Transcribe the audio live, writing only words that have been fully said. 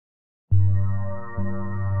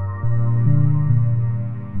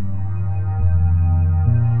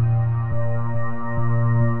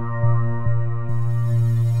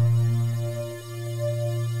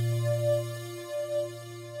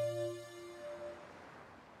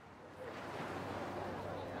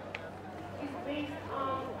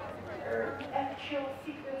actual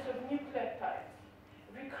sequence of nucleotides.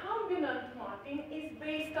 Recombinant mapping is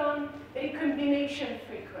based on recombination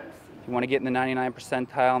frequency. If you want to get in the 99th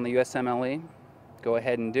percentile on the USMLE, go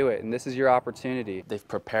ahead and do it, and this is your opportunity. They've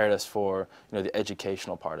prepared us for the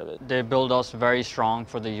educational part of it. They build us very strong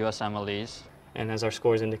for the USMLEs. And as our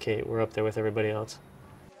scores indicate, we're up there with everybody else.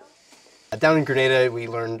 Down in Grenada, we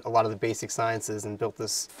learned a lot of the basic sciences and built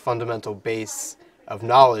this fundamental base of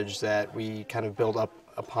knowledge that we kind of build up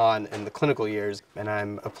upon in the clinical years. And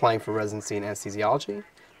I'm applying for residency in anesthesiology,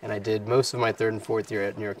 and I did most of my 3rd and 4th year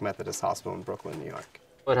at New York Methodist Hospital in Brooklyn, New York.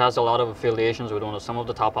 It has a lot of affiliations with some of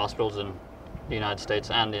the top hospitals in the United States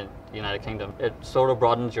and the United Kingdom. It sort of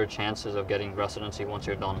broadens your chances of getting residency once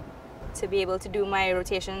you're done. To be able to do my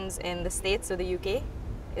rotations in the States or the UK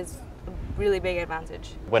is a really big advantage.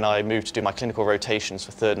 When I moved to do my clinical rotations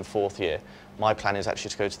for 3rd and 4th year, my plan is actually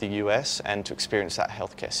to go to the US and to experience that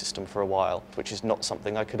healthcare system for a while, which is not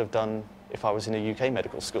something I could have done if I was in a UK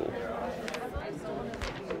medical school.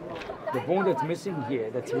 The bone that's missing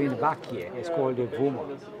here, that's really back here, is called the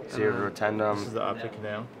vomer. Cerebrotendum. This is the optic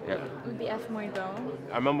canal. Yeah. The ethmoid bone.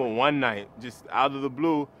 I remember one night, just out of the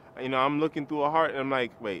blue, I'm looking through a heart and I'm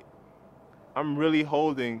like, wait, I'm really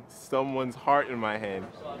holding someone's heart in my hand.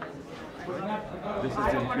 This is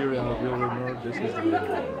the inferior alveolar nerve, this is the middle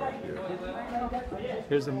one right here.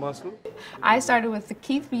 Here's the muscle. I started with the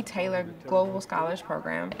Keith B. Taylor Global Scholars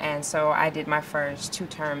Program, and so I did my first 2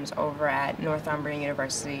 terms over at Northumberland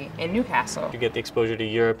University in Newcastle. You get the exposure to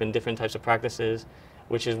Europe and different types of practices,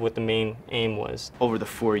 which is what the main aim was. Over the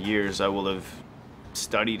 4 years, I will have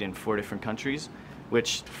studied in 4 different countries,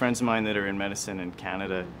 which friends of mine that are in medicine in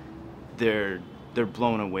Canada, they're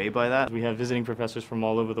blown away by that. We have visiting professors from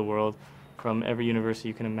all over the world, from every university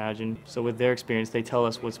you can imagine. So with their experience, they tell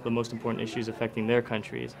us what's the most important issues affecting their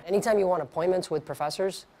countries. Anytime you want appointments with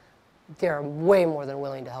professors, they're way more than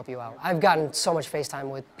willing to help you out. I've gotten so much FaceTime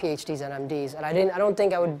with PhDs and MDs, and I don't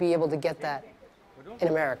think I would be able to get that in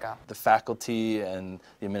America. The faculty and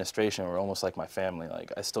the administration were almost like my family.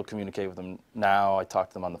 Like, I still communicate with them now. I talk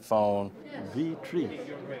to them on the phone. V3,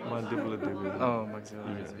 mandibular division. Oh,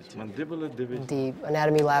 maxillary. Mandibular division. The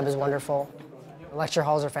anatomy lab is wonderful. Lecture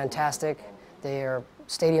halls are fantastic. They're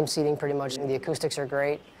stadium seating pretty much. The acoustics are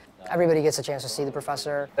great. Everybody gets a chance to see the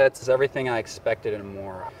professor. That's everything I expected and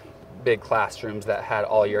more. Big classrooms that had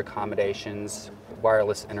all your accommodations,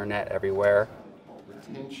 wireless internet everywhere.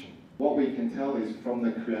 Retention. What we can tell is from the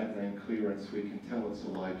creatinine clearance, we can tell it's a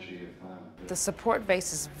light GFR. The support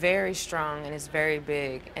base is very strong and it's very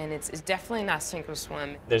big, and it's definitely not sink or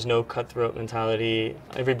swim. There's no cutthroat mentality.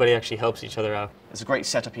 Everybody actually helps each other out. There's a great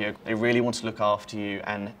setup here. They really want to look after you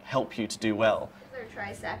and help you to do well. Their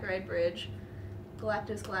trisaccharide bridge,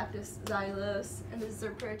 galactose, xylose, and this is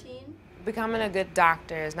their protein. Becoming a good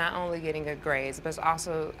doctor is not only getting good grades, but it's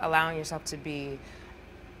also allowing yourself to be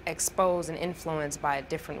exposed and influenced by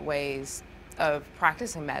different ways of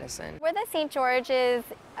practicing medicine. We're the St. George's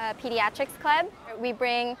Pediatrics Club. We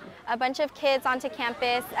bring a bunch of kids onto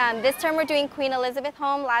campus. This term we're doing Queen Elizabeth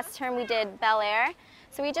Home. Last term we did Bel Air.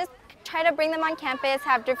 So we just try to bring them on campus,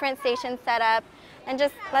 have different stations set up, and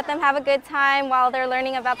just let them have a good time while they're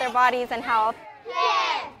learning about their bodies and health.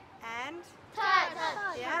 Yeah. And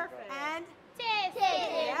touch. Yeah. And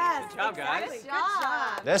yes. Good job, guys. Good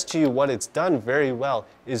job. At SGU, what it's done very well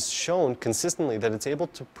is shown consistently that it's able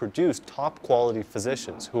to produce top quality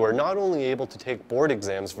physicians who are not only able to take board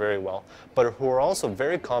exams very well, but who are also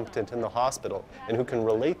very competent in the hospital and who can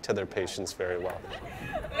relate to their patients very well.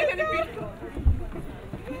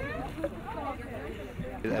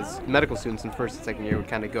 As medical students in 1st and 2nd year, we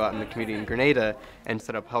kind of go out in the community in Grenada and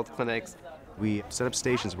set up health clinics. We set up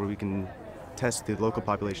stations where we can test the local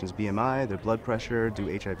population's BMI, their blood pressure, do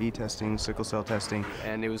HIV testing, sickle cell testing.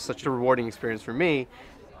 And it was such a rewarding experience for me.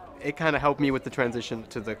 It kind of helped me with the transition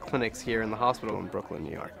to the clinics here in the hospital in Brooklyn,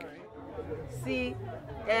 New York. C,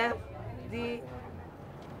 F, D.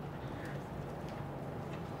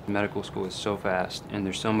 Medical school is so fast and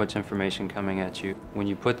there's so much information coming at you. When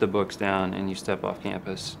you put the books down and you step off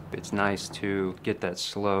campus, it's nice to get that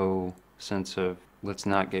slow sense of let's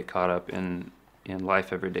not get caught up in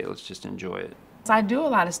life every day, let's just enjoy it. So I do a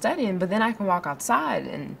lot of studying, but then I can walk outside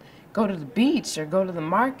and go to the beach or go to the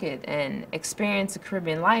market and experience the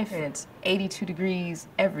Caribbean life, and it's 82 degrees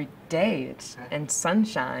every day, and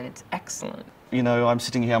sunshine, it's excellent. You know, I'm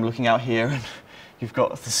sitting here, I'm looking out here, and you've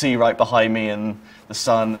got the sea right behind me and the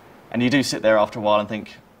sun, and you do sit there after a while and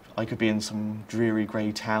think, I could be in some dreary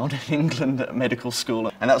grey town in England at medical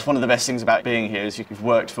school. And that's one of the best things about being here is you've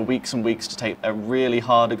worked for weeks and weeks to take a really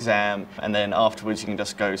hard exam, and then afterwards you can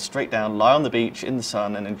just go straight down, lie on the beach in the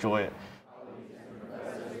sun and enjoy it.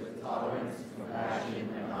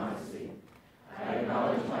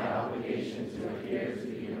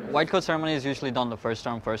 White coat ceremony is usually done the first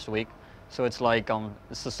term, first week. So it's like,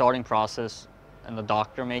 it's the starting process and the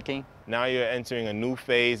doctor making. Now you're entering a new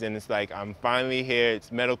phase and it's like, I'm finally here,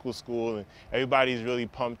 it's medical school and everybody's really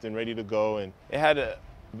pumped and ready to go. And it had a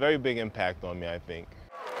very big impact on me, I think.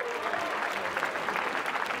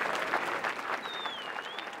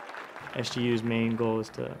 SGU's main goal is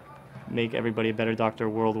to make everybody a better doctor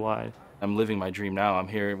worldwide. I'm living my dream now. I'm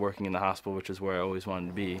here working in the hospital, which is where I always wanted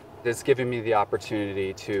to be. It's given me the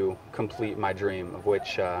opportunity to complete my dream, of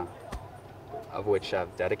which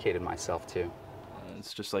I've dedicated myself to.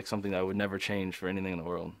 It's just like something that I would never change for anything in the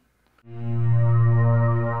world.